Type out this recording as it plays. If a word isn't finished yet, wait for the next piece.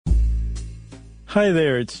Hi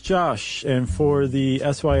there, it's Josh, and for the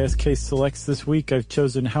SYSK Selects this week, I've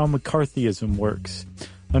chosen How McCarthyism Works.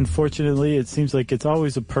 Unfortunately, it seems like it's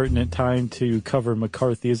always a pertinent time to cover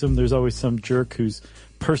McCarthyism. There's always some jerk who's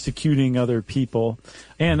persecuting other people,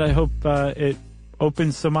 and I hope it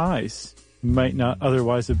opens some eyes. Might not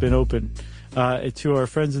otherwise have been open. To our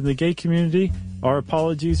friends in the gay community, our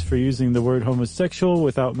apologies for using the word homosexual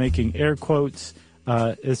without making air quotes.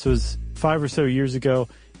 This was 5 or so years ago,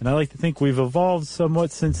 and I like to think we've evolved somewhat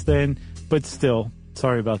since then, but still,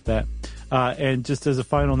 sorry about that. And just as a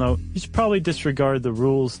final note, you should probably disregard the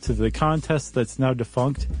rules to the contest that's now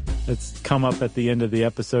defunct. That's come up at the end of the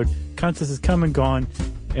episode. Contest has come and gone,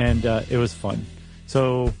 and it was fun.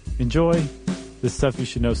 So enjoy the Stuff You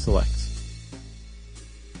Should Know Selects.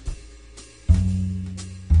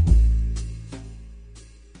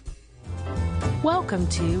 Welcome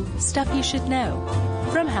to Stuff You Should Know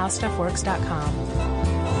from HowStuffWorks.com.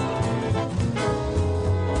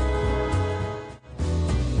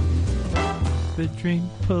 The dream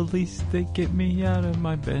police, they get me out of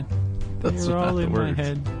my bed. That's They're all in my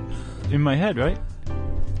head. In my head, right?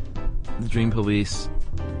 The dream police,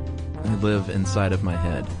 they live inside of my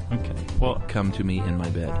head. Okay. Well, come to me in my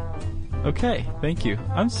bed. Okay, thank you.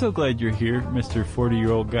 I'm so glad you're here, Mr.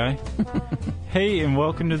 40-year-old guy. Hey, and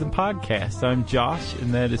welcome to the podcast. I'm Josh,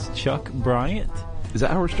 and that is Chuck Bryant. Is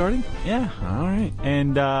that how we're starting? Yeah. All right.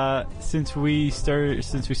 And since we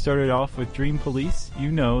started off with Dream Police,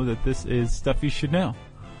 you know that this is Stuff You Should Know.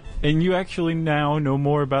 And you actually now know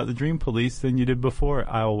more about the Dream Police than you did before,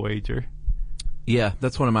 I'll wager. Yeah,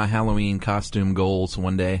 that's one of my Halloween costume goals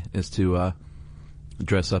one day, is to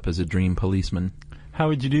dress up as a dream policeman. How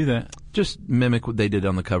would you do that? Just mimic what they did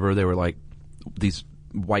on the cover. They were like these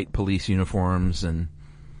white police uniforms, and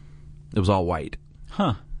it was all white.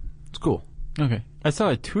 Huh. It's cool. Okay. I saw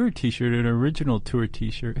a tour t-shirt, an original tour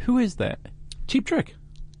t-shirt. Who is that? Cheap Trick.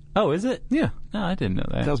 Oh, is it? Yeah. No, I didn't know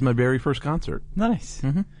that. That was my very first concert. Nice.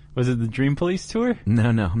 Mm-hmm. Was it the Dream Police tour? No,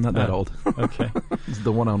 I'm not that old. Okay. It's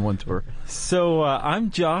the one-on-one tour. So,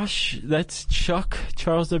 I'm Josh. That's Chuck,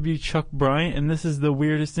 Charles W. Chuck Bryant, and this is the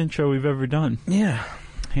weirdest intro we've ever done. Yeah.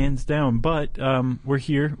 Hands down. But we're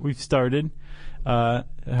here. We've started. How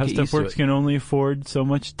Stuff Works can only afford so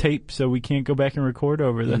much tape, so we can't go back and record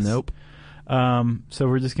over this. Nope. So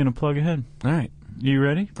we're just going to plug ahead. All right. You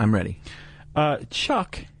ready? I'm ready.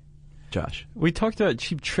 Chuck. Josh. We talked about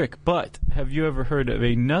Cheap Trick, but have you ever heard of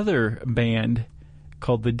another band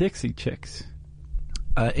called the Dixie Chicks?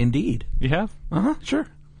 Indeed. You have? Uh-huh, sure.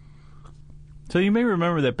 So you may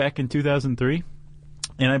remember that back in 2003,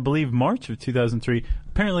 and I believe March of 2003,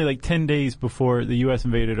 apparently like 10 days before the U.S.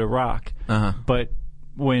 invaded Iraq, but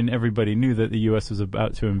when everybody knew that the U.S. was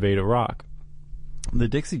about to invade Iraq, the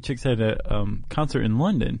Dixie Chicks had a concert in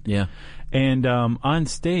London. Yeah. And on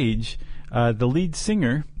stage, the lead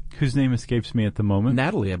singer, whose name escapes me at the moment.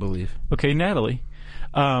 Natalie, I believe. Okay, Natalie.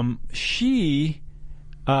 She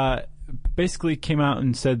basically came out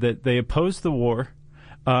and said that they opposed the war,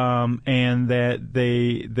 and that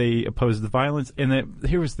they opposed the violence, and that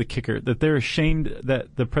here was the kicker, that they're ashamed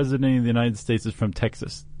that the President of the United States is from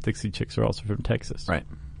Texas. Dixie Chicks are also from Texas. Right.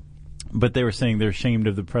 But they were saying they're ashamed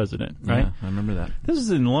of the president, right? Yeah, I remember that. This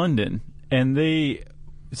is in London, and they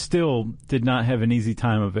still did not have an easy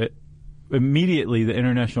time of it. Immediately, the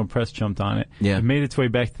international press jumped on it. Yeah. It made its way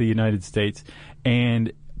back to the United States,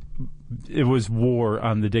 and it was war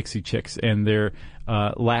on the Dixie Chicks and their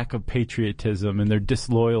lack of patriotism and their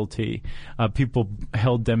disloyalty. People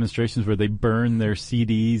held demonstrations where they burned their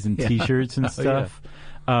CDs and T-shirts and stuff.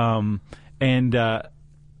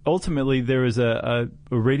 Ultimately, there was a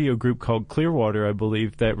radio group called Clearwater, I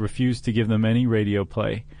believe, that refused to give them any radio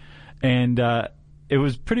play. And it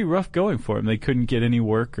was pretty rough going for them. They couldn't get any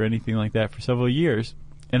work or anything like that for several years.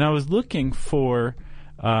 And I was looking for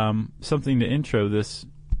something to intro this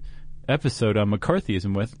episode on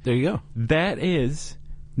McCarthyism with. There you go. That is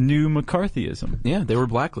New McCarthyism. Yeah, they were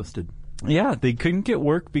blacklisted. Yeah, they couldn't get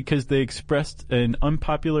work because they expressed an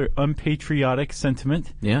unpopular, unpatriotic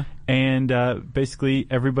sentiment. Yeah. And basically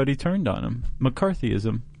everybody turned on them.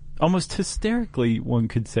 McCarthyism. Almost hysterically, one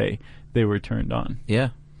could say, they were turned on. Yeah.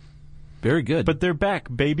 Very good. But they're back,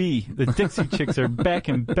 baby. The Dixie Chicks are back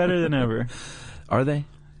and better than ever. Are they?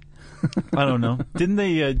 I don't know. Didn't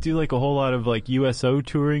they do like a whole lot of like USO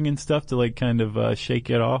touring and stuff to like kind of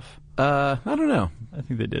shake it off? I don't know. I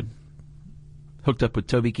think they did. Hooked up with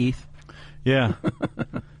Toby Keith? Yeah.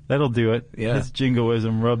 That'll do it. Yeah. His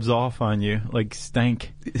jingoism rubs off on you like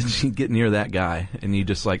stank. You get near that guy and you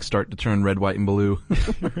just like start to turn red, white, and blue.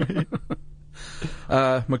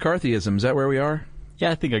 McCarthyism, is that where we are? Yeah,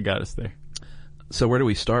 I think I got us there. So where do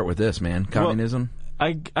we start with this, man? Communism?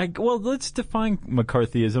 Well, let's define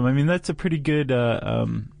McCarthyism. I mean, that's a pretty good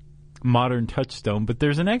modern touchstone, but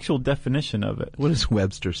there's an actual definition of it. What does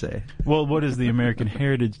Webster say? Well, what is the American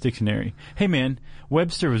Heritage Dictionary? Hey, man,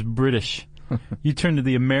 Webster was British. You turn to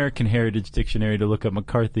the American Heritage Dictionary to look up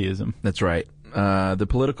McCarthyism. That's right. The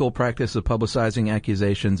political practice of publicizing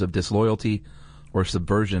accusations of disloyalty or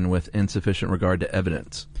subversion with insufficient regard to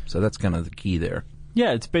evidence. So that's kind of the key there.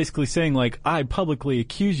 Yeah, it's basically saying, like, I publicly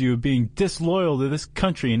accuse you of being disloyal to this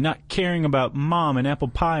country and not caring about mom and apple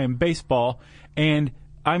pie and baseball, and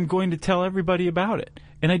I'm going to tell everybody about it.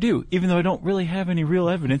 And I do, even though I don't really have any real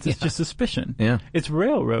evidence. It's just suspicion. Yeah. It's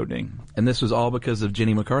railroading. And this was all because of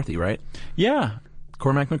Jenny McCarthy, right? Yeah.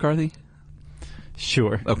 Cormac McCarthy?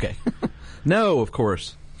 Sure. Okay. No, of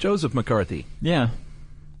course. Joseph McCarthy. Yeah.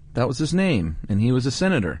 That was his name, and he was a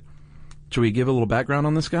senator. Should we give a little background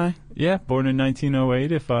on this guy? Yeah, born in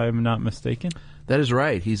 1908, if I'm not mistaken. That is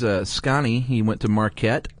right. He's a Scotty. He went to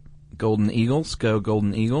Marquette. Golden Eagles. Go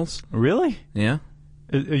Golden Eagles. Really? Yeah.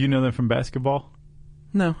 You know them from basketball?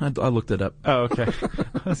 No, I looked it up. Oh, okay.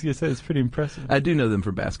 I was going to say, it's pretty impressive. I do know them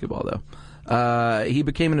from basketball, though. He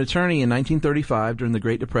became an attorney in 1935 during the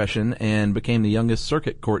Great Depression and became the youngest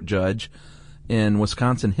circuit court judge in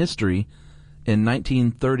Wisconsin history in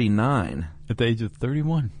 1939. At the age of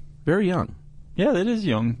 31. Very young. Yeah, that is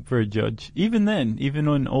young for a judge. Even then, even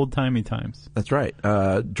in old-timey times. That's right.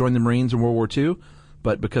 Joined the Marines in World War II,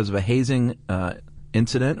 but because of a hazing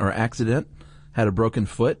incident or accident, had a broken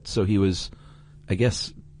foot, so he was, I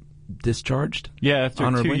guess, discharged. Yeah, after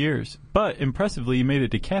honorably. 2 years. But impressively, he made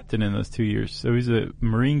it to captain in those 2 years. So he's a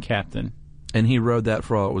Marine captain. And he rode that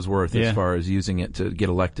for all it was worth as far as using it to get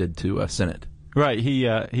elected to Senate. Right. He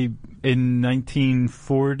in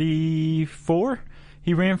 1944,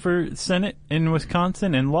 he ran for Senate in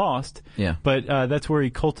Wisconsin and lost. Yeah. But that's where he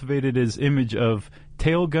cultivated his image of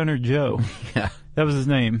Tail Gunner Joe. Yeah. That was his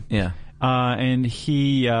name. Yeah. And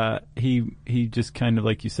he just kind of,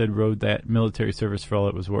 like you said, rode that military service for all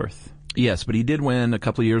it was worth. Yes, but he did win a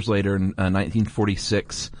couple of years later in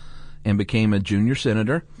 1946 and became a junior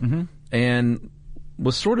senator and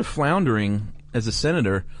was sort of floundering as a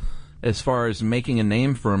senator as far as making a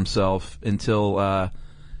name for himself until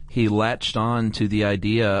he latched on to the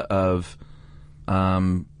idea of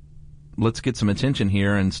let's get some attention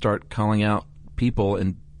here and start calling out people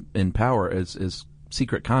in power as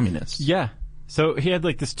secret communists. Yeah. So he had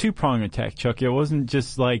like this two-prong attack, Chuck. It wasn't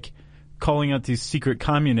just like calling out these secret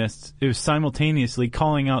communists. It was simultaneously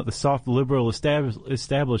calling out the soft liberal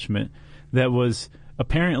establishment that was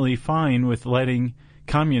apparently fine with letting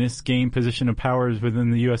communists gain position of powers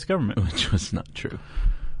within the U.S. government. Which was not true.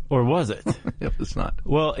 Or was it? It was not.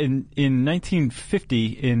 Well, in 1950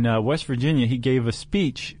 in West Virginia, he gave a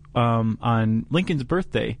speech on Lincoln's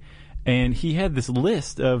birthday, and he had this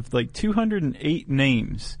list of like 208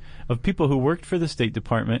 names of people who worked for the State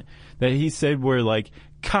Department that he said were like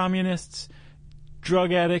communists,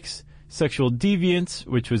 drug addicts, sexual deviants,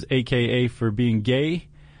 which was AKA for being gay,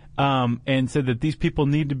 and said that these people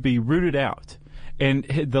need to be rooted out. And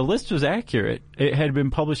the list was accurate. It had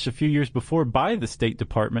been published a few years before by the State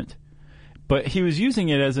Department, but he was using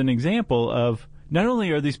it as an example of not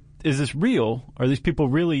only is this real? Are these people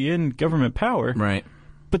really in government power? Right.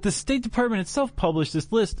 But the State Department itself published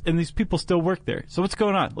this list, and these people still work there. So what's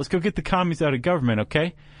going on? Let's go get the commies out of government,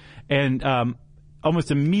 okay? And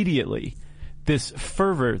almost immediately, this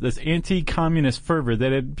fervor, this anti-communist fervor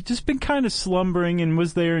that had just been kind of slumbering and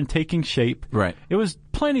was there and taking shape. Right. It was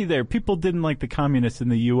plenty there. People didn't like the communists in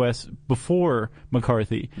the U.S. before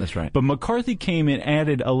McCarthy. That's right. But McCarthy came and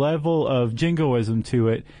added a level of jingoism to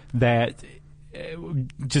it that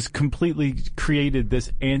just completely created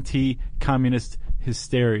this anti-communist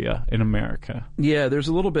hysteria in America. Yeah, there's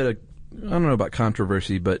a little bit of, I don't know about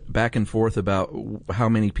controversy, but back and forth about how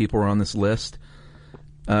many people are on this list.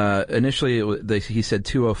 Initially, he said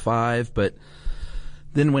 205, but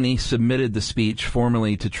then when he submitted the speech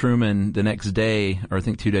formally to Truman the next day, or I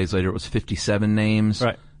think 2 days later, it was 57 names.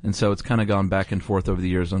 Right. And so it's kind of gone back and forth over the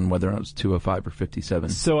years on whether it was 205 or 57.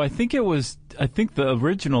 So I think the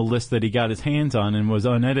original list that he got his hands on and was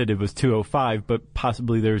unedited was 205, but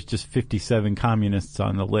possibly there was just 57 communists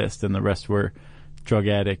on the list and the rest were drug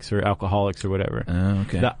addicts or alcoholics or whatever. Oh,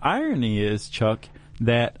 okay. The irony is, Chuck,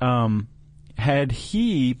 that had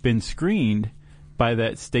he been screened by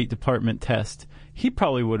that State Department test, he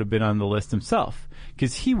probably would have been on the list himself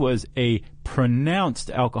because he was a pronounced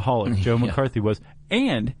alcoholic. Joe McCarthy was.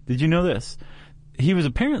 And, did you know this? He was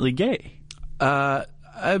apparently gay.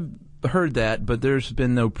 I've heard that, but there's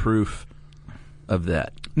been no proof of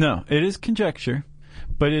that. No, it is conjecture.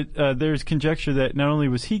 But there's conjecture that not only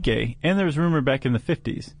was he gay, and there was rumor back in the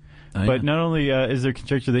 50s But yeah. not only is there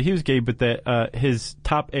conjecture that he was gay, but that his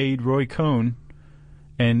top aide, Roy Cohn,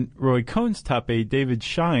 and Roy Cohn's top aide, David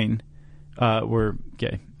Shine, were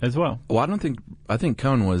gay as well. Well, I think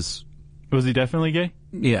Cohn was... Was he definitely gay?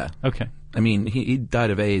 Yeah. Okay. I mean, he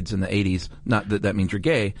died of AIDS in the 80s. Not that that means you're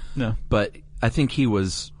gay. No. But I think he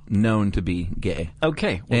was known to be gay.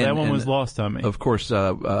 Okay. Well, that one was lost on me. Of course,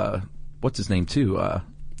 what's his name, too?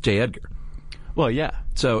 J. Edgar. Well, yeah.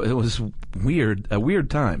 So it was a weird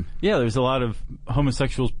time. Yeah, there's a lot of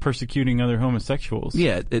homosexuals persecuting other homosexuals.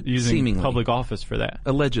 Yeah, using seemingly. public office for that.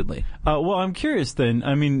 Allegedly. Well, I'm curious then.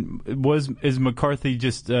 I mean, is McCarthy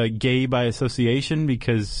just gay by association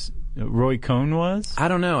because Roy Cohn was? I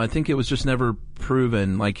don't know. I think it was just never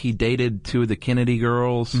proven. Like, he dated two of the Kennedy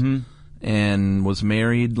girls and was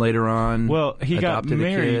married later on. Well, he got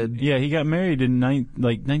married. Yeah, he got married in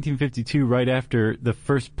 1952, right after the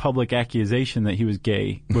first public accusation that he was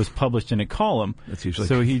gay was published in a column. That's usually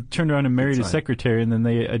so he turned around and married his secretary, and then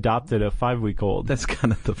they adopted a 5-week-old. That's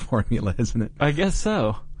kind of the formula, isn't it? I guess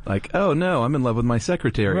so. Like, oh no, I'm in love with my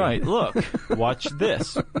secretary. Right. Look, watch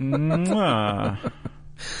this. Mwah.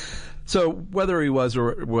 So whether he was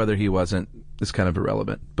or whether he wasn't is kind of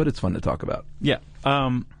irrelevant, but it's fun to talk about. Yeah.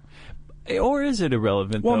 Or is it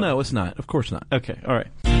irrelevant? Well, though? no, it's not. Of course not. Okay. All right.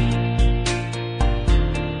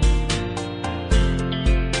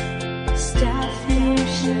 Stuff you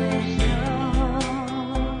should know.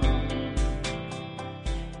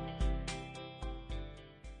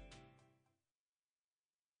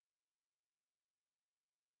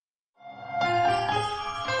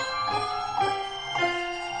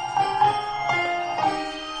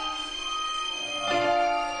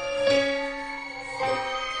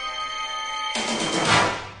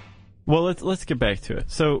 Well, let's get back to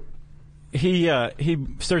it. So he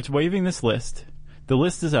starts waving this list. The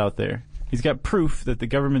list is out there. He's got proof that the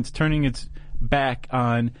government's turning its back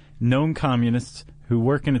on known communists who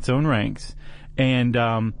work in its own ranks, and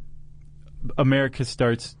America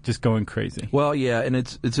starts just going crazy. Well, yeah, and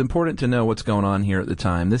it's important to know what's going on here at the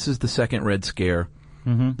time. This is the second Red Scare.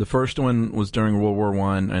 Mm-hmm. The first one was during World War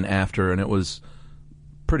I and after, and it was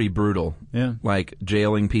pretty brutal. Yeah, like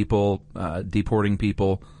jailing people, deporting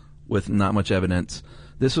people with not much evidence.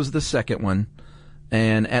 This was the second one,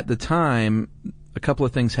 and at the time, a couple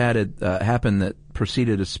of things had happened that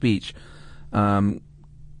preceded a speech. China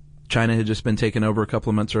had just been taken over a couple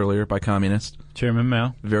of months earlier by communists. Chairman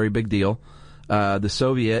Mao. Very big deal. The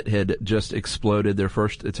Soviet had just exploded their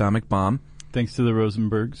first atomic bomb. Thanks to the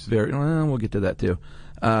Rosenbergs. We'll get to that too.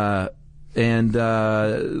 And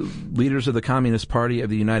leaders of the Communist Party of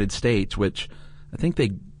the United States, which I think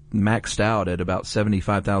they maxed out at about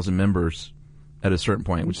 75,000 members at a certain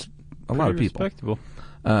point, which is a lot of people. Respectable.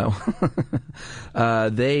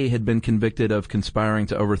 They had been convicted of conspiring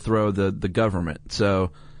to overthrow the government.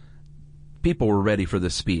 So people were ready for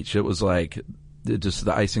this speech. It was like just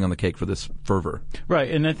the icing on the cake for this fervor.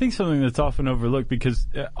 Right, and I think something that's often overlooked, because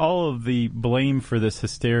all of the blame for this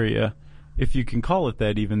hysteria, if you can call it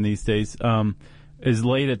that even these days, is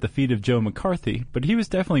laid at the feet of Joe McCarthy. But he was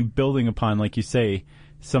definitely building upon, like you say,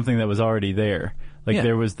 something that was already there.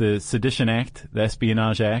 There was the Sedition Act, the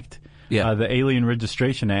Espionage Act, the Alien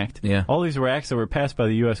Registration Act. Yeah. All these were acts that were passed by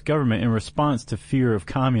the U.S. government in response to fear of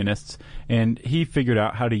communists, and he figured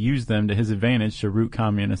out how to use them to his advantage to root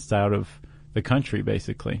communists out of the country,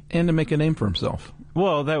 basically. And to make a name for himself.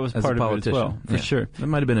 Well, that was part of it as well, for sure. That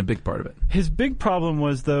might have been a big part of it. His big problem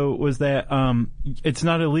was that it's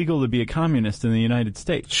not illegal to be a communist in the United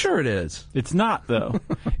States. Sure it is. It's not, though.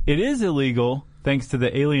 It is illegal, thanks to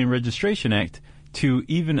the Alien Registration Act, to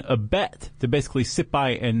even abet, to basically sit by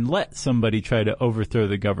and let somebody try to overthrow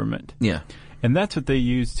the government. Yeah. And that's what they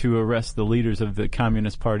used to arrest the leaders of the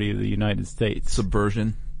Communist Party of the United States.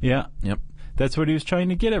 Subversion. Yeah. Yep. That's what he was trying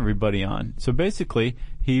to get everybody on. So basically,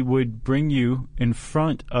 he would bring you in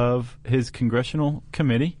front of his congressional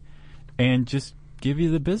committee and just give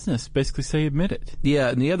you the business, basically say admit it. Yeah,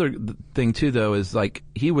 and the other thing, too, though, is like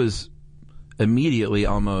he was immediately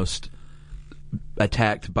almost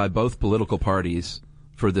attacked by both political parties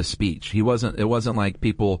for this speech. It wasn't like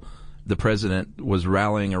the president was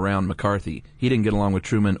rallying around McCarthy. He didn't get along with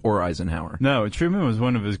Truman or Eisenhower. No, Truman was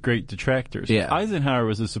one of his great detractors. Yeah. Eisenhower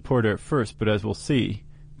was a supporter at first, but as we'll see,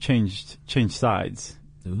 changed sides.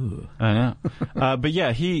 Ooh. I know. But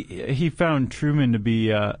yeah, he found Truman to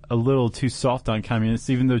be a little too soft on communists,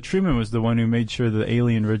 even though Truman was the one who made sure the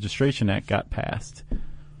Alien Registration Act got passed. It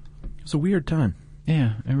was a weird time.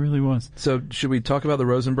 Yeah, it really was. So should we talk about the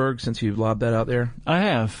Rosenberg, since you've lobbed that out there? I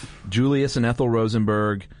have. Julius and Ethel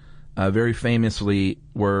Rosenberg very famously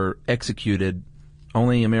were executed,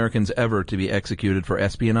 only Americans ever to be executed for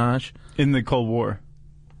espionage. In the Cold War.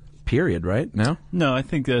 period, right? No? No, I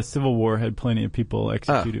think the Civil War had plenty of people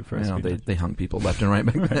executed for espionage. They hung people left and right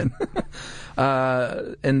back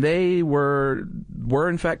then. And they were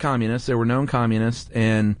in fact communists. They were known communists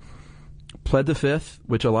and pled the Fifth,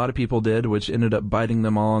 which a lot of people did, which ended up biting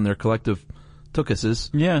them all on their collective tuchuses.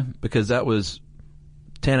 Yeah. Because that was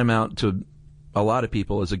tantamount to a lot of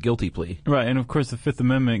people as a guilty plea. Right, and of course the Fifth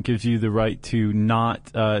Amendment gives you the right to not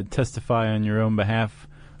testify on your own behalf.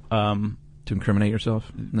 To incriminate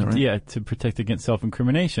yourself? Isn't that right? Yeah, to protect against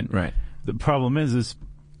self-incrimination. Right. The problem is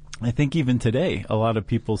I think even today a lot of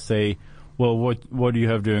people say, well, what do you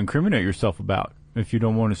have to incriminate yourself about? If you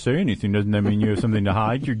don't want to say anything, doesn't that mean you have something to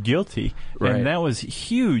hide? You're guilty. Right. And that was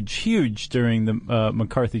huge during the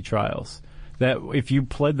McCarthy trials. That if you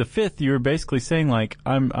pled the Fifth, you were basically saying, like,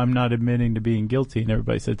 I'm not admitting to being guilty, and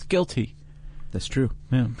everybody said it's guilty. That's true.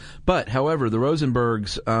 Yeah. But, however, the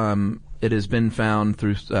Rosenbergs, it has been found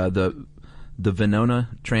through the Venona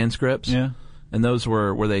transcripts. Yeah. And those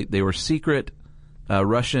were where they were secret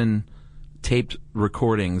Russian taped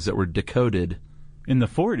recordings that were decoded In the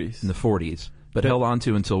 40s. in the 40s. But held on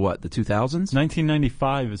to until what, the 2000s?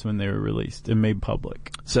 1995 is when they were released and made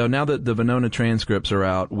public. So now that the Venona transcripts are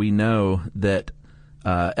out, we know that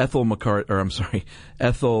Ethel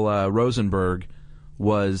Rosenberg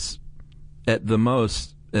was at the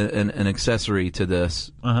most an accessory to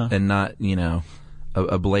this, and not,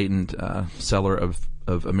 a blatant seller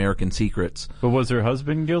of American secrets. But was her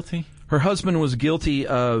husband guilty? Her husband was guilty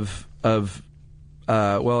of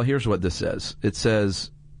well, here's what this says. It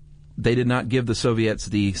says they did not give the Soviets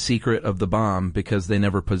the secret of the bomb because they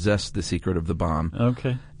never possessed the secret of the bomb.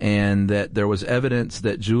 Okay. And that there was evidence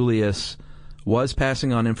that Julius was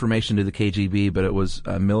passing on information to the KGB, but it was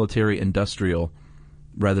military industrial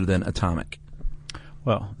rather than atomic.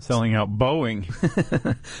 Well, selling out Boeing.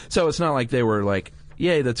 So it's not like they were like,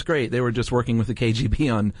 yay, that's great. They were just working with the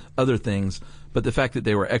KGB on other things. But the fact that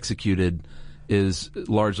they were executed is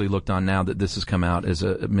largely looked on now that this has come out as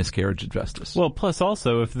a miscarriage of justice. Well, plus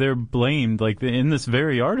also, if they're blamed, like in this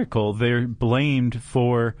very article, they're blamed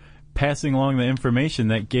for passing along the information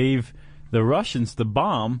that gave the Russians the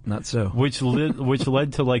bomb. Not so. Which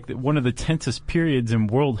led to like one of the tensest periods in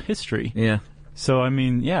world history. Yeah. So, I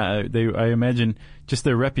mean, yeah, I imagine just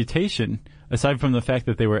their reputation, aside from the fact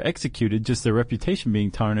that they were executed, just their reputation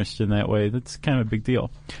being tarnished in that way, that's kind of a big deal.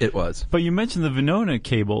 It was. But you mentioned the Venona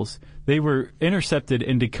cables. They were intercepted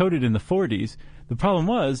and decoded in the 40s. The problem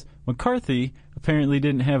was McCarthy apparently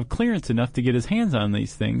didn't have clearance enough to get his hands on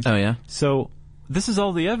these things. Oh, yeah? So this is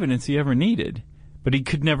all the evidence he ever needed, but he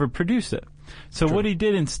could never produce it. So what he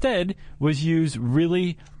did instead was use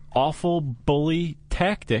really awful bully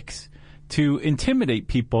tactics to intimidate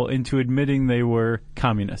people into admitting they were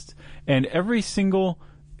communists. And every single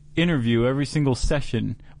interview, every single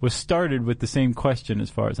session was started with the same question, as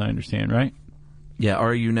far as I understand, right? Yeah,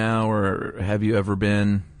 are you now or have you ever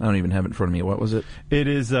been? I don't even have it in front of me. What was it? It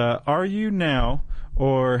is, are you now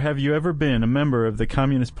or have you ever been a member of the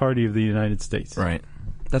Communist Party of the United States? Right.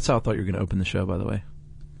 That's how I thought you were going to open the show, by the way.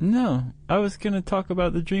 No, I was going to talk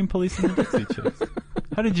about the Dream Police and the Dixie Chicks.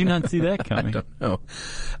 How did you not see that coming? I don't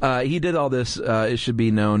know. He did all this, it should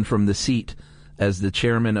be known, from the seat as the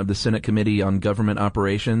chairman of the Senate Committee on Government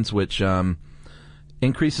Operations, which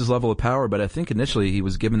increased his level of power, but I think initially he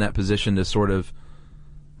was given that position to sort of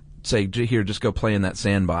say, here, just go play in that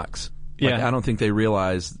sandbox. Like, Yeah. I don't think they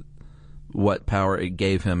realized what power it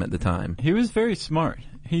gave him at the time. He was very smart.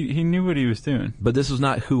 He knew what he was doing. But this was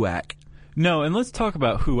not HUAC. No, and let's talk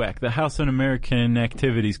about HUAC, the House Un-American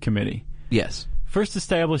Activities Committee. Yes. First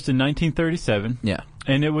established in 1937. Yeah.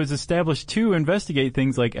 And it was established to investigate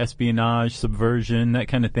things like espionage, subversion, that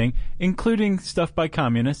kind of thing, including stuff by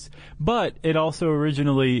communists. But it also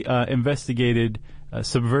originally investigated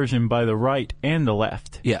subversion by the right and the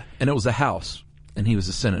left. Yeah. And it was the House, and he was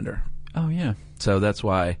a senator. Oh, yeah. So that's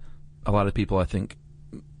why a lot of people, I think,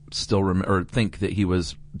 still or think that he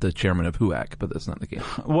was the chairman of HUAC, but that's not the case.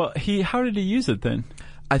 Well, how did he use it then?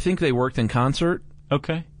 I think they worked in concert.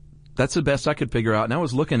 Okay. That's the best I could figure out. And I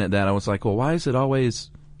was looking at that. I was like, well, why is it always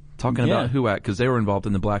talking about HUAC? Because they were involved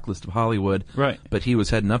in the blacklist of Hollywood. Right. But he was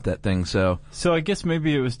heading up that thing, so. So I guess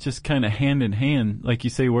maybe it was just kind of hand in hand, like you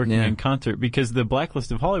say, working in concert, because the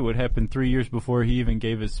blacklist of Hollywood happened 3 years before he even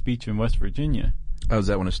gave his speech in West Virginia. Oh, is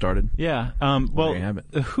that when it started? Yeah. Well, There you have it.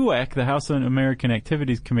 the HUAC, the House Un-American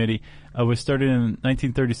Activities Committee, was started in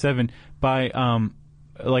 1937 by,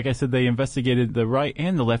 like I said, they investigated the right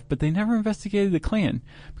and the left, but they never investigated the Klan.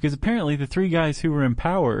 Because apparently the three guys who were in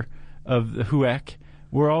power of the HUAC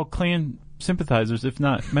were all Klan sympathizers, if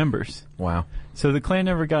not members. Wow. So the Klan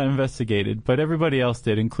never got investigated, but everybody else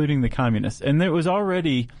did, including the communists. And there was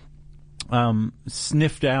already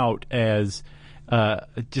sniffed out as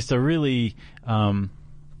just a really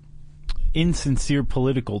insincere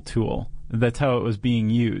political tool. That's how it was being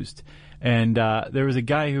used. And there was a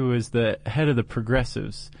guy who was the head of the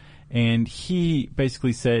Progressives, and he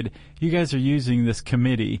basically said, you guys are using this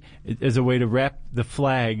committee as a way to wrap the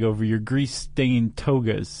flag over your grease-stained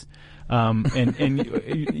togas. And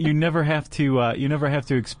you never have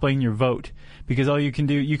to explain your vote, because all you can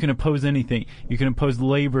do, you can oppose anything. You can oppose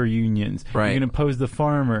labor unions. Right. You can oppose the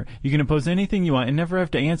farmer. You can oppose anything you want and never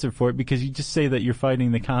have to answer for it, because you just say that you're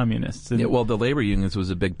fighting the communists. And Yeah, well, the labor unions was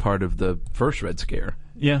a big part of the first Red Scare.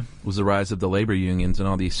 Yeah. Was the rise of the labor unions and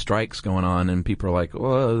all these strikes going on, and people are like,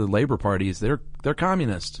 well, the labor parties, they're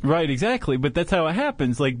communists. Right, exactly. But that's how it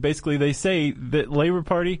happens. Like, basically, they say that Labor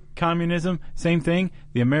Party, communism, same thing.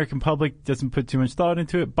 The American public doesn't put too much thought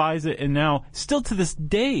into it, buys it, and now, still to this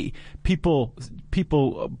day, people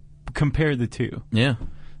compare the two. Yeah.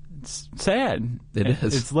 It's sad. It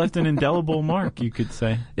is. It's left an indelible mark, you could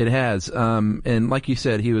say. It has. And like you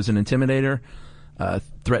said, he was an intimidator,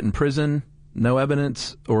 threatened prison, no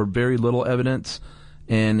evidence or very little evidence,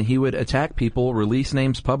 and he would attack people, release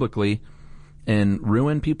names publicly, and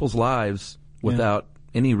ruin people's lives without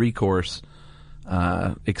any recourse,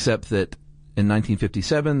 except that in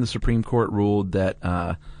 1957 the Supreme Court ruled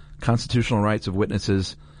that constitutional rights of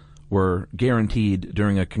witnesses were guaranteed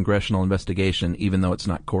during a congressional investigation, even though it's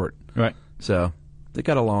not court. Right. So they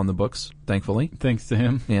got a law in the books, thankfully. Thanks to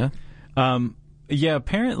him. Yeah. Yeah,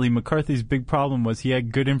 apparently McCarthy's big problem was he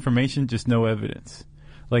had good information, just no evidence.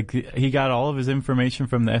 Like, he got all of his information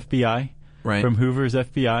from the FBI, Right. from Hoover's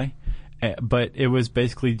FBI, but it was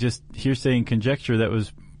basically just hearsay and conjecture that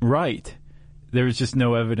was right. There was just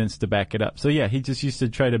no evidence to back it up. So, yeah, he just used to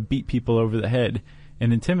try to beat people over the head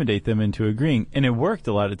and intimidate them into agreeing, and it worked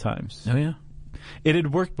a lot of times. Oh, yeah. It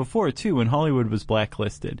had worked before, too, when Hollywood was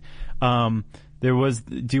blacklisted. Do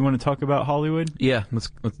you want to talk about Hollywood? Yeah, let's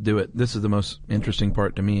do it. This is the most interesting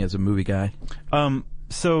part to me as a movie guy.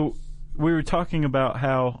 So we were talking about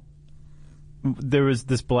how there was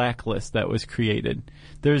this blacklist that was created.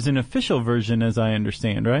 There's an official version, as I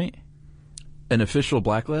understand, right? An official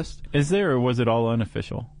blacklist? Is there, or was it all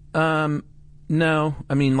unofficial? No.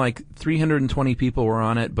 I mean, like 320 people were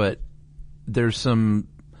on it, but there's some,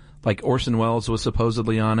 like Orson Welles was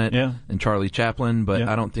supposedly on it, and Charlie Chaplin, but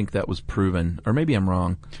I don't think that was proven. Or maybe I'm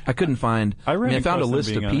wrong. I couldn't find. I found a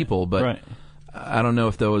list of people, but I don't know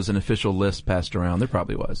if there was an official list passed around. There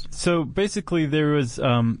probably was. So basically, there was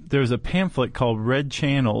a pamphlet called Red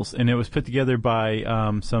Channels, and it was put together by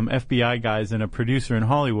some FBI guys and a producer in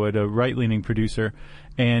Hollywood, a right-leaning producer.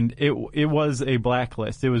 And it was a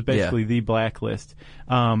blacklist. It was basically the blacklist.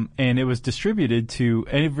 And it was distributed to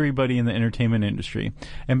everybody in the entertainment industry.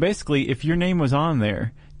 And basically, if your name was on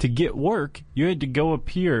there, to get work, you had to go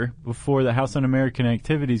appear before the House Un-American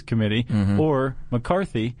Activities Committee or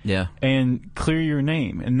McCarthy and clear your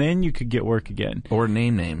name. And then you could get work again. Or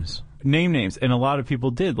name names. Name names. And a lot of people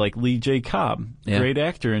did, like Lee J. Cobb, great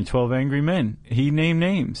actor in 12 Angry Men. He named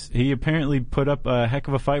names. He apparently put up a heck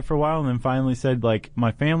of a fight for a while and then finally said, like,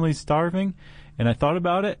 my family's starving and I thought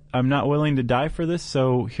about it. I'm not willing to die for this,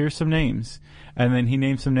 so here's some names. And then he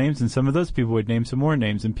named some names, and some of those people would name some more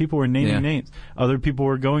names, and people were naming names. Other people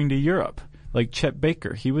were going to Europe. Like Chet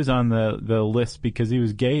Baker, he was on the list because he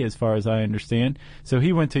was gay, as far as I understand. So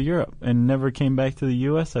he went to Europe and never came back to the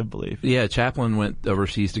U.S., I believe. Yeah, Chaplin went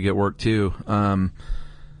overseas to get work, too.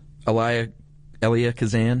 Elia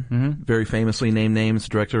Kazan, very famously named names,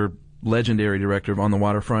 legendary director of On the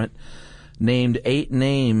Waterfront, named 8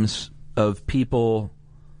 names of people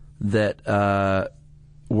that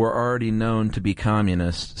were already known to be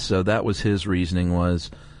communists. So that was his reasoning was,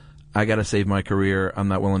 I got to save my career. I'm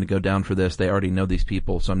not willing to go down for this. They already know these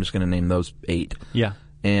people, so I'm just going to name those 8. Yeah.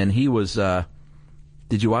 And he was,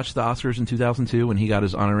 did you watch the Oscars in 2002 when he got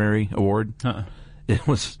his honorary award? It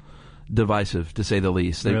was divisive, to say the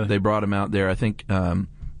least. They brought him out there. I think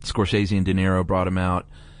Scorsese and De Niro brought him out,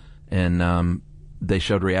 and they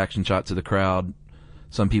showed reaction shots of the crowd,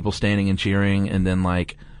 some people standing and cheering, and then,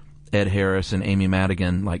 like, Ed Harris and Amy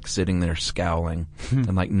Madigan, like, sitting there scowling,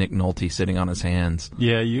 and, like, Nick Nolte sitting on his hands.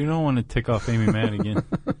 Yeah, you don't want to tick off Amy Madigan.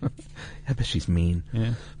 I bet she's mean.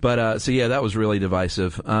 Yeah. But, so yeah, that was really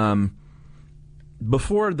divisive.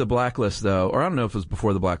 Before the blacklist, though, or I don't know if it was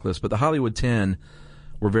before the blacklist, but the Hollywood 10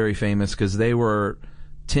 were very famous because they were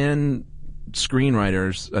 10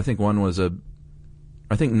 screenwriters. I think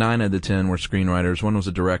 9 of the 10 were screenwriters. One was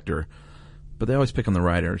a director. But they always pick on the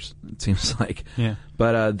writers, it seems like. Yeah.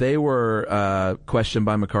 But they were questioned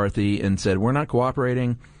by McCarthy and said, we're not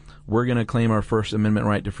cooperating. We're going to claim our First Amendment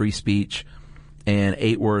right to free speech. And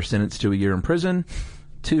 8 were sentenced to a year in prison.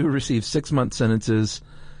 2 received 6-month sentences,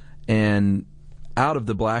 and out of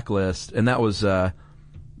the blacklist, and that was the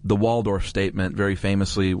Waldorf Statement, very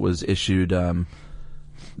famously was issued. The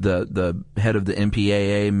head of the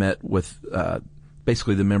MPAA met with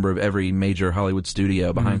basically the member of every major Hollywood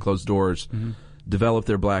studio behind closed doors, developed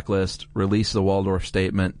their blacklist, released the Waldorf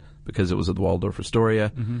Statement because it was at the Waldorf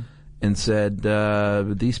Astoria, and said,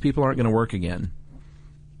 these people aren't going to work again.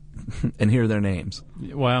 And here are their names.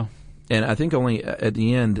 Wow. And I think only at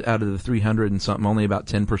the end, out of the 300 and something, only about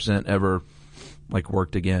 10% ever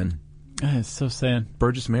worked again. It's so sad.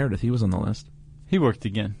 Burgess Meredith, he was on the list. He worked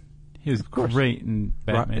again. He was great in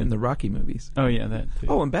Batman. In the Rocky movies. Oh, yeah, that too.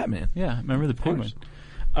 Oh, and Batman. Yeah, remember the Penguin.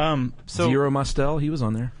 Zero Mostel, he was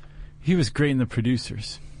on there. He was great in The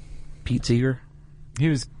Producers. Pete Seeger. He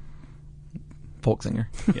was... folk singer.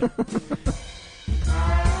 Yeah.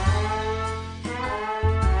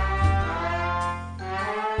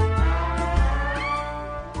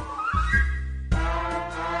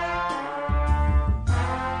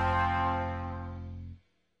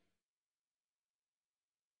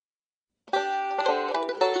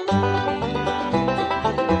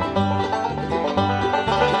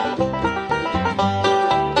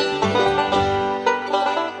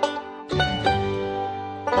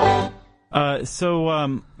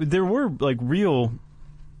 So there were real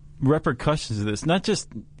repercussions of this, not just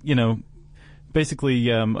basically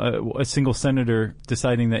a single senator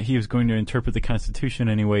deciding that he was going to interpret the Constitution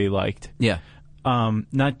any way he liked. Yeah.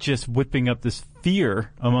 Not just whipping up this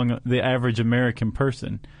fear among the average American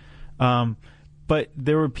person, but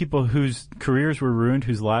there were people whose careers were ruined,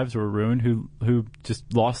 whose lives were ruined, who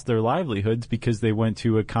just lost their livelihoods because they went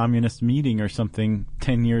to a communist meeting or something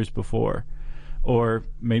 10 years before. Or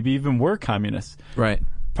maybe even were communists. Right.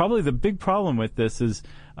 Probably the big problem with this is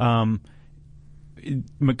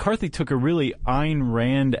McCarthy took a really Ayn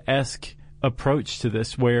Rand-esque approach to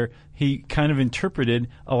this, where he kind of interpreted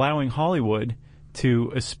allowing Hollywood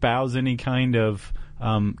to espouse any kind of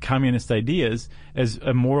communist ideas as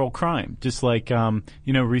a moral crime. Just like,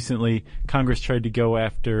 recently Congress tried to go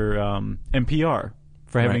after NPR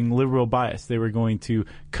for having liberal bias. They were going to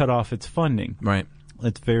cut off its funding. Right.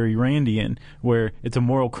 It's very Randian, where it's a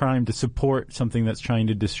moral crime to support something that's trying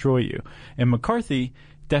to destroy you. And McCarthy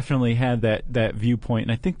definitely had that viewpoint,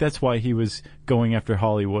 and I think that's why he was going after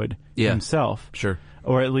Hollywood himself. Sure.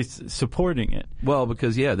 Or at least supporting it. Well,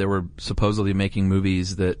 because, they were supposedly making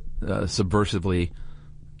movies that subversively,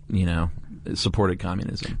 supported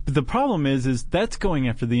communism. But the problem is that's going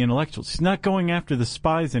after the intellectuals. He's not going after the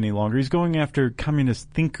spies any longer. He's going after communist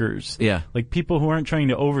thinkers. Yeah. Like people who aren't trying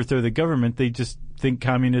to overthrow the government, they just think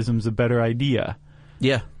communism's a better idea.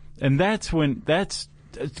 Yeah. And that's going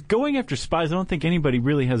after spies. I don't think anybody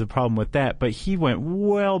really has a problem with that, but he went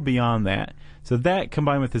well beyond that. So that,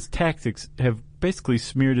 combined with his tactics, have basically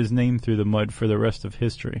smeared his name through the mud for the rest of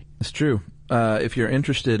history. It's true. If you're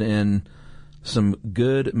interested in some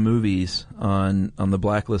good movies on the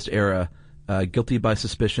Blacklist era, Guilty by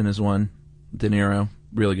Suspicion is one. De Niro,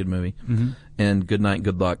 really good movie. Mm-hmm. And Good Night,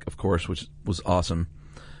 Good Luck, of course, which was awesome.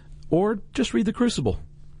 Or just read The Crucible.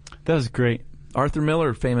 That was great. Arthur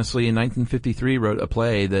Miller famously in 1953 wrote a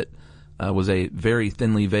play that was a very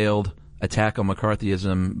thinly veiled attack on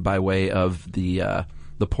McCarthyism by way of the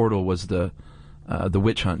portal was the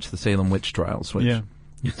witch hunts, the Salem witch trials, which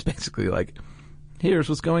it's basically like, here's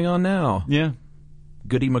what's going on now. Yeah.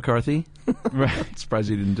 Goody McCarthy. Right. I'm surprised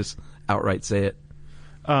he didn't just outright say it.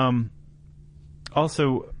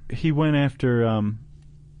 Also, he went after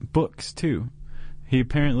books, too. He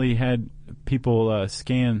apparently had people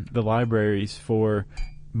scan the libraries for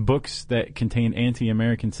books that contained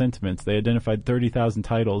anti-American sentiments. They identified 30,000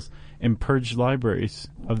 titles and purged libraries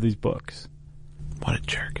of these books. What a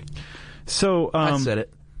jerk. So I said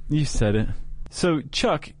it. You said it. So,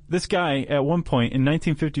 Chuck, this guy, at one point in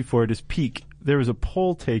 1954, at his peak, there was a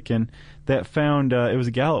poll taken that found, it was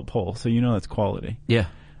a Gallup poll, so you know that's quality. Yeah.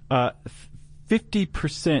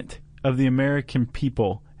 50% of the American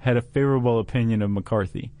people had a favorable opinion of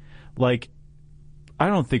McCarthy. Like, I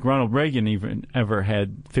don't think Ronald Reagan even ever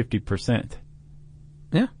had 50%.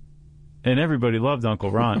 Yeah. And everybody loved Uncle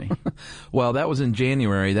Ronnie. Well, that was in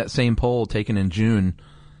January. That same poll taken in June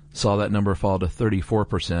saw that number fall to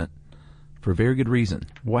 34%. For very good reason.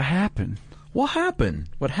 What happened? What happened?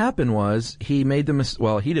 What happened was he made the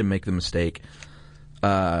well, he didn't make the mistake.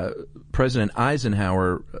 President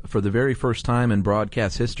Eisenhower, for the very first time in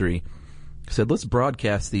broadcast history, said, let's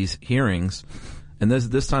broadcast these hearings. And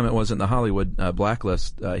this time it wasn't the Hollywood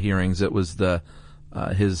blacklist hearings. It was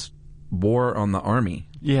his war on the Army.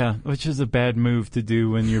 Yeah, which is a bad move to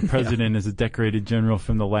do when your president is a decorated general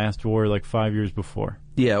from the last war like 5 years before.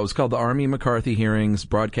 Yeah, it was called the Army McCarthy Hearings,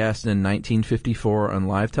 broadcast in 1954 on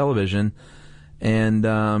live television. And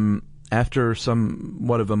after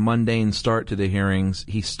somewhat of a mundane start to the hearings,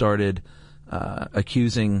 he started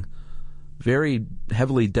accusing very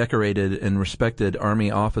heavily decorated and respected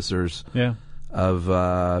Army officers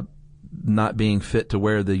of not being fit to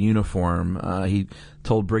wear the uniform. He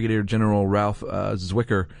told Brigadier General Ralph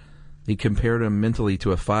Zwicker, he compared him mentally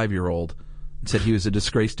to a 5-year-old, and said he was a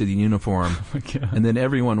disgrace to the uniform. Oh my God. And then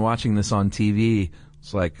everyone watching this on TV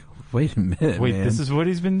was like, wait a minute, man. This is what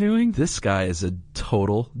he's been doing? This guy is a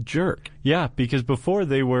total jerk. Yeah, because before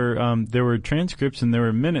there were transcripts and there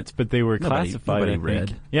were minutes, but they were classified. Nobody I read.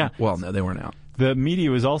 think. Yeah. Well, no, they weren't out. The media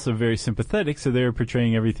was also very sympathetic, so they were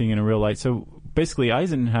portraying everything in a real light. So basically,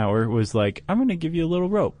 Eisenhower was like, I'm going to give you a little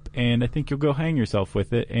rope, and I think you'll go hang yourself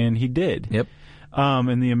with it. And he did. Yep.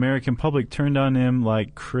 And the American public turned on him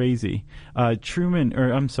like crazy. Eisenhower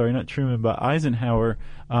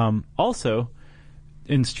also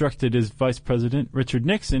instructed his vice president, Richard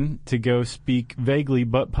Nixon, to go speak vaguely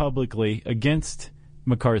but publicly against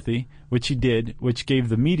McCarthy, which he did, which gave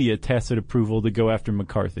the media tacit approval to go after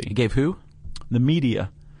McCarthy. He gave who? The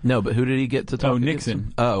media. No, but who did he get to talk to?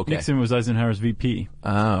 Nixon. Oh, okay. Nixon was Eisenhower's VP.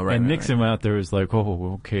 Oh, right. And Nixon went out there was like,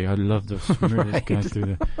 oh, okay, I'd love to smear this guy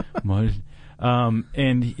through the mud.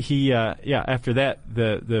 And he, after that,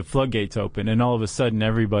 the floodgates opened, and all of a sudden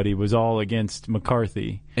everybody was all against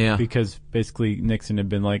McCarthy. Yeah. Because basically Nixon had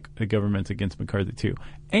been like, the government's against McCarthy too.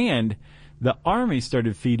 And the Army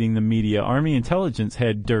started feeding the media. Army intelligence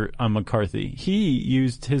had dirt on McCarthy. He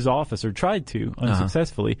used his office, or tried to,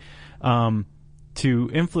 unsuccessfully, to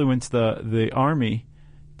influence the Army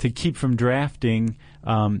to keep from drafting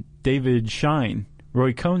David Schein,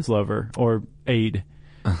 Roy Cohn's lover, or aide.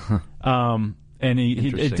 And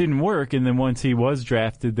it didn't work. And then once he was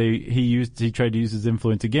drafted, he tried to use his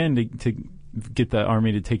influence again to get the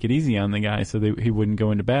Army to take it easy on the guy, so he wouldn't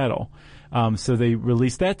go into battle. So they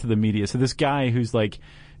released that to the media. So this guy who's like,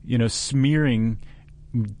 smearing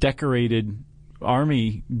decorated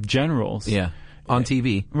Army generals, on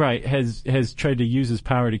TV, right, has tried to use his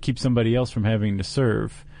power to keep somebody else from having to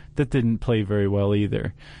serve. That didn't play very well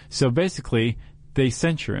either. So basically, they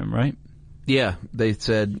censure him, right? Yeah, they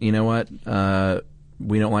said, you know what,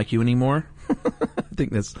 we don't like you anymore. I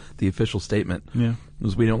think that's the official statement. Yeah,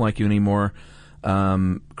 was we don't like you anymore.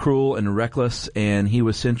 Cruel and reckless, and he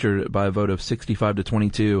was censured by a vote of 65 to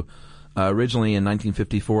 22. Originally in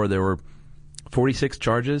 1954, there were 46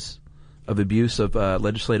 charges of abuse of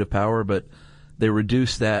legislative power, but they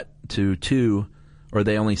reduced that to 2, or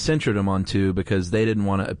they only censured him on 2 because they didn't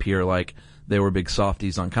want to appear like they were big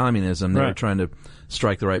softies on communism. They were trying to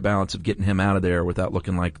strike the right balance of getting him out of there without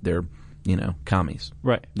looking like they're, commies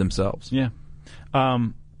themselves. Yeah.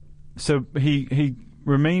 So he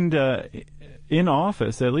remained in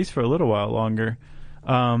office, at least for a little while longer.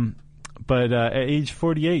 But at age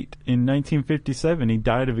 48, in 1957, he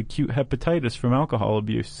died of acute hepatitis from alcohol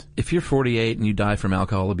abuse. If you're 48 and you die from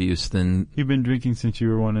alcohol abuse, then... You've been drinking since you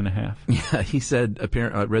were 1.5. Yeah, he said,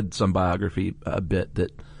 I read some biography bit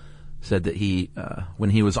that said that he,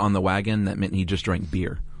 when he was on the wagon, that meant he just drank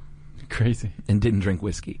beer. Crazy. And didn't drink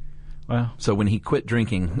whiskey. Wow. So when he quit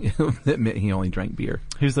drinking, that meant he only drank beer.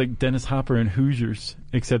 He was like Dennis Hopper in Hoosiers,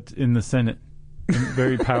 except in the Senate.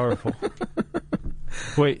 Very powerful.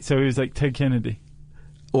 Wait, so he was like Ted Kennedy?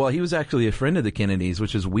 Well, he was actually a friend of the Kennedys,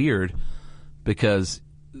 which is weird because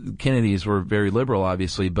Kennedys were very liberal,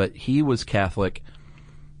 obviously, but he was Catholic.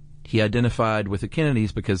 He identified with the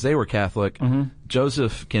Kennedys because they were Catholic. Mm-hmm.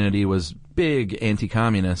 Joseph Kennedy was big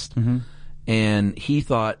anti-communist, and he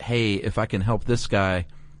thought, hey, if I can help this guy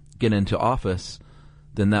get into office,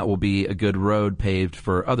 then that will be a good road paved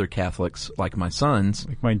for other Catholics like my sons.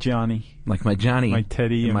 Like my Johnny. My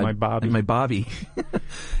Teddy, and my Bobby. And my Bobby.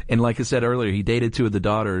 And like I said earlier, he dated 2 of the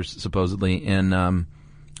daughters, supposedly, and,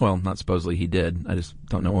 well, not supposedly, he did. I just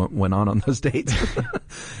don't know what went on those dates.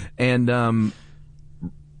 And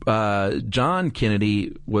John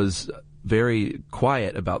Kennedy was very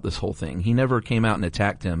quiet about this whole thing. He never came out and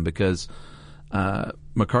attacked him because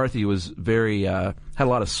McCarthy was very had a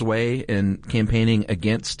lot of sway in campaigning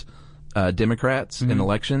against Democrats in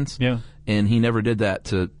elections. Yeah. And he never did that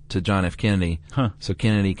to John F. Kennedy. Huh. So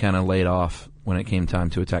Kennedy kind of laid off when it came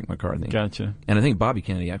time to attack McCarthy. Gotcha. And I think Bobby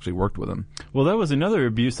Kennedy actually worked with him. Well, that was another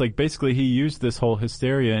abuse. Like, basically, he used this whole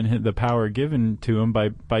hysteria and the power given to him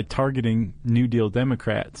by targeting New Deal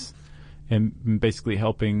Democrats and basically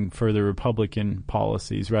helping further Republican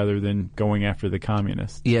policies rather than going after the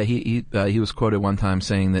communists. Yeah, he was quoted one time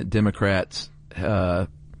saying that Democrats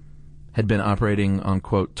had been operating on,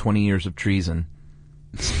 quote, 20 years of treason.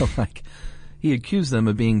 So, like, he accused them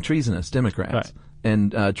of being treasonous Democrats. Right.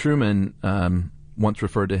 And Truman once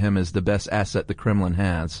referred to him as the best asset the Kremlin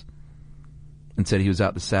has, and said he was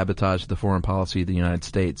out to sabotage the foreign policy of the United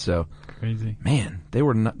States. So, crazy. Man,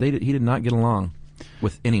 he did not get along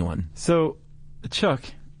with anyone. So, Chuck,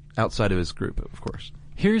 outside of his group, of course.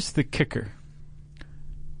 Here's the kicker.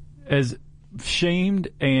 As shamed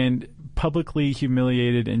and publicly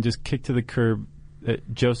humiliated and just kicked to the curb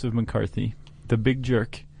that Joseph McCarthy, the big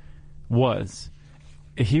jerk,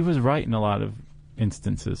 he was right in a lot of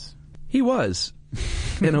instances. He was,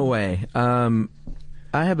 in a way.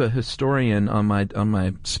 I have a historian on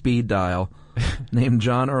my speed dial named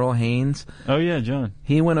John Earl Haynes. Oh, yeah, John.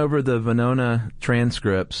 He went over the Venona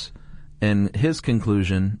transcripts, and his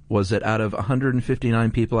conclusion was that out of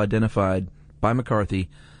 159 people identified by McCarthy,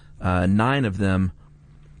 9 of them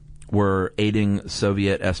were aiding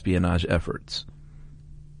Soviet espionage efforts.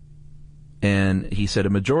 And he said a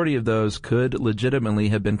majority of those could legitimately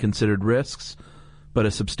have been considered risks, but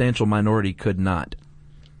a substantial minority could not.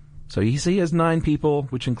 So he has 9 people,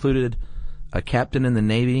 which included a captain in the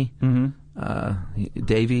Navy,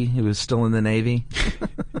 Davy, who was still in the Navy,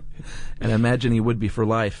 and I imagine he would be for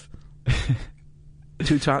life.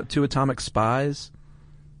 2 atomic spies,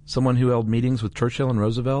 someone who held meetings with Churchill and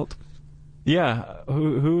Roosevelt. Yeah,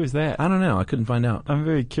 who is that? I don't know. I couldn't find out. I'm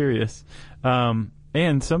very curious.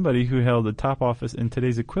 And somebody who held the top office in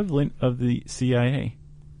today's equivalent of the CIA.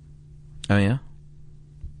 Oh, yeah?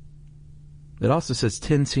 It also says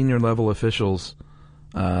 10 senior-level officials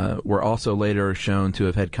were also later shown to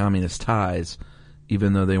have had communist ties,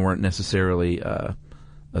 even though they weren't necessarily a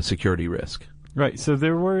security risk. Right. So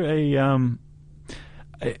there were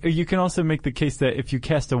you can also make the case that if you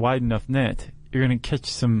cast a wide enough net, you're going to catch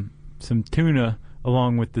some tuna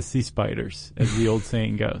along with the sea spiders, as the old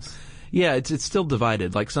saying goes. Yeah, it's still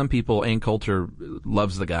divided. Like, some people, Ann Coulter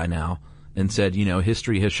loves the guy now and said,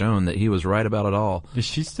 history has shown that he was right about it all. Is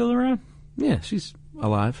she still around? Yeah, she's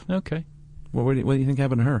alive. Okay. Well, what do you think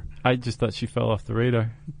happened to her? I just thought she fell off the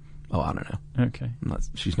radar. Oh, I don't know. Okay.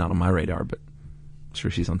 She's not on my radar, but I'm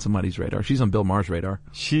sure she's on somebody's radar. She's on Bill Maher's radar.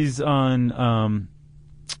 She's on,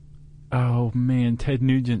 Ted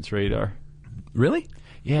Nugent's radar. Really?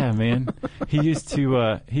 Yeah, man. He used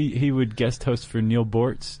to, he would guest host for Neil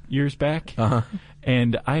Bortz years back. Uh-huh.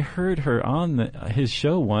 And I heard her on his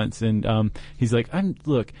show once, and he's like, I'm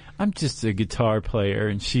just a guitar player.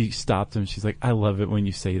 And she stopped him. She's like, I love it when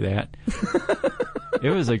you say that.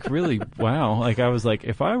 It was like, really, wow. Like, I was like,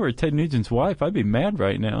 if I were Ted Nugent's wife, I'd be mad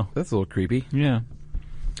right now. That's a little creepy. Yeah.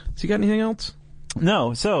 So you got anything else?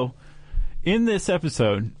 No. So, in this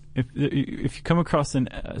episode, if you come across an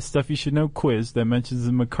Stuff You Should Know quiz that mentions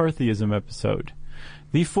the McCarthyism episode,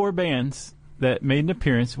 the 4 bands that made an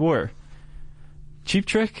appearance were Cheap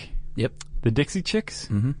Trick, yep, the Dixie Chicks,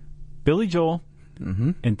 Billy Joel,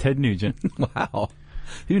 and Ted Nugent. Wow.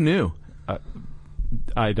 Who knew?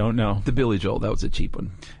 I don't know. The Billy Joel, that was a cheap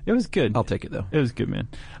one. It was good. I'll take it, though. It was good, man.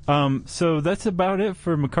 So that's about it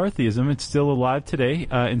for McCarthyism. It's still alive today.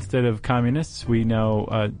 Instead of communists, we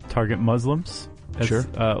now target Muslims. That's sure.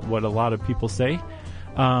 What a lot of people say.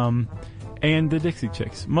 And the Dixie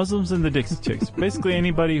Chicks. Muslims and the Dixie Chicks. Basically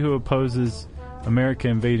anybody who opposes America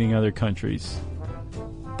invading other countries.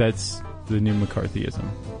 That's the new McCarthyism.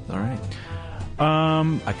 All right.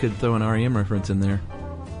 I could throw an REM reference in there.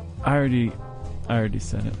 I already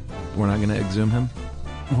said it. We're not going to exhume him?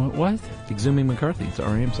 What? Exhuming McCarthy. It's an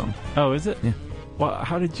REM song. Oh, is it? Yeah. Well,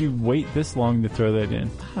 how did you wait this long to throw that in?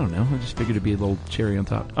 I don't know. I just figured it'd be a little cherry on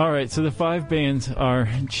top. All right, so the 5 bands are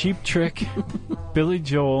Cheap Trick, Billy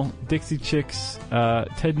Joel, Dixie Chicks,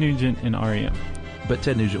 Ted Nugent, and REM. But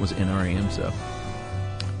Ted Nugent was in REM, so...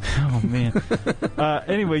 Oh, man.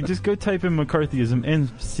 Anyway, just go type in McCarthyism,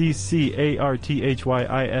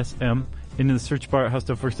 McCarthyism, into the search bar at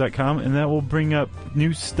HowStuffWorks.com, and that will bring up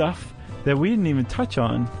new stuff that we didn't even touch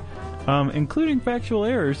on, including factual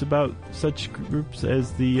errors about such groups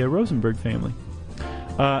as the Rosenberg family.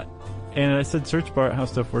 And I said search bar at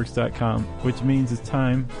HowStuffWorks.com, which means it's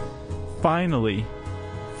time, finally,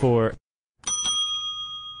 for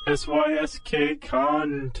SYSK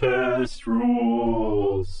contest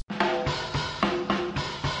rules.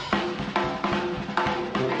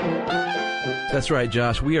 That's right,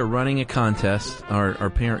 Josh. We are running a contest, our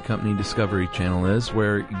parent company Discovery Channel is,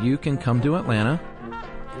 where you can come to Atlanta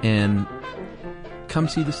and come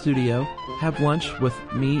see the studio, have lunch with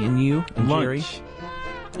me and you and Jerry,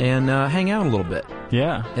 and hang out a little bit.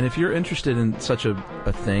 Yeah. And if you're interested in such a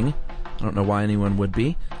thing, I don't know why anyone would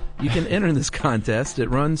be, you can enter this contest. It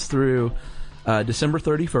runs through December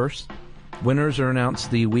 31st. Winners are announced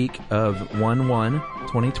the week of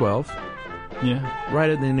 1/1/2012. Yeah. Right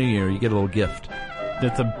at the new year, you get a little gift.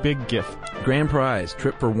 That's a big gift. Grand prize,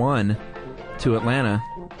 trip for one to Atlanta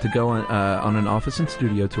to go on an office and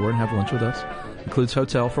studio tour and have lunch with us. Includes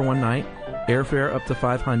hotel for one night, airfare up to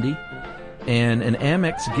 $500, and an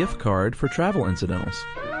Amex gift card for travel incidentals.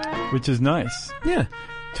 Which is nice. Yeah.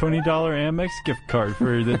 $20 Amex gift card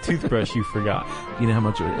for the toothbrush you forgot. You know how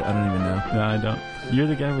much? I don't even know. No, I don't. You're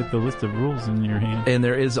the guy with the list of rules in your hand. And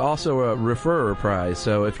there is also a referrer prize.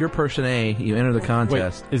 So if you're person A, you enter the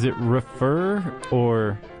contest. Wait, is it refer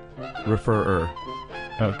or referrer?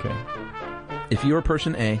 Okay. If you're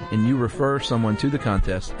person A and you refer someone to the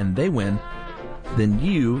contest and they win, then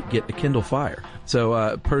you get a Kindle Fire.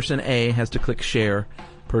 So person A has to click share.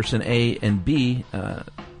 Person A and B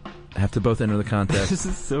have to both enter the contest. This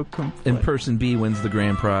is so complex. And person B wins the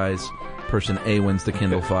grand prize. Person A wins the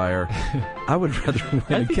Kindle Fire. I would rather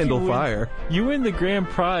win a Kindle Fire. You win the grand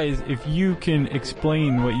prize if you can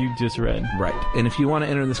explain what you just read. Right. And if you want to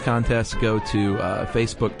enter this contest, go to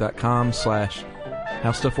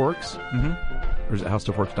facebook.com/howstuffworks. Mm-hmm. Or is it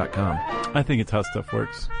howstuffworks.com? I think it's How Stuff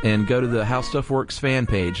Works. And go to the How Stuff Works fan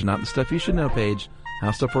page, not the Stuff You Should Know page.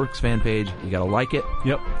 How Stuff Works fan page. You got to like it.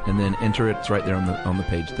 Yep. And then enter it. It's right there on the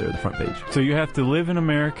page there, the front page. So you have to live in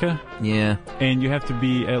America. Yeah. And you have to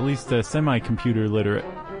be at least a semi-computer literate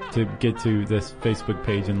to get to this Facebook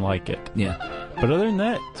page and like it. Yeah. But other than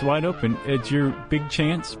that, it's wide open. It's your big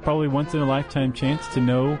chance, probably once in a lifetime chance, to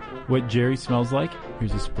know what Jerry smells like.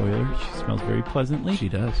 Here's a spoiler. She smells very pleasantly. She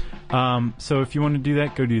does. So if you want to do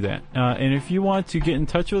that, go do that. And if you want to get in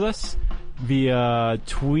touch with us via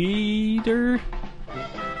Twitter...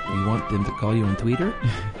 You want them to call you on Twitter?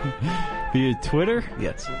 Via Twitter?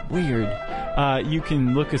 Yes. Weird. You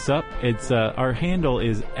can look us up. It's our handle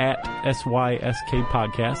is at SYSK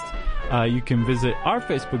Podcast. You can visit our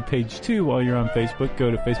Facebook page too while you're on Facebook.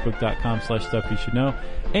 Go to facebook.com/stuffyoushouldknow.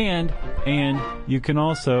 And you can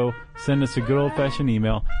also send us a good old-fashioned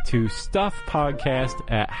email to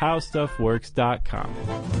stuffpodcast@howstuffworks.com.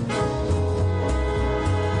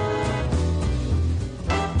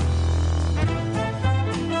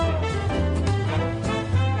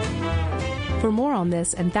 For more on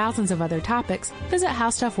this and thousands of other topics, visit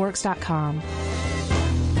howstuffworks.com.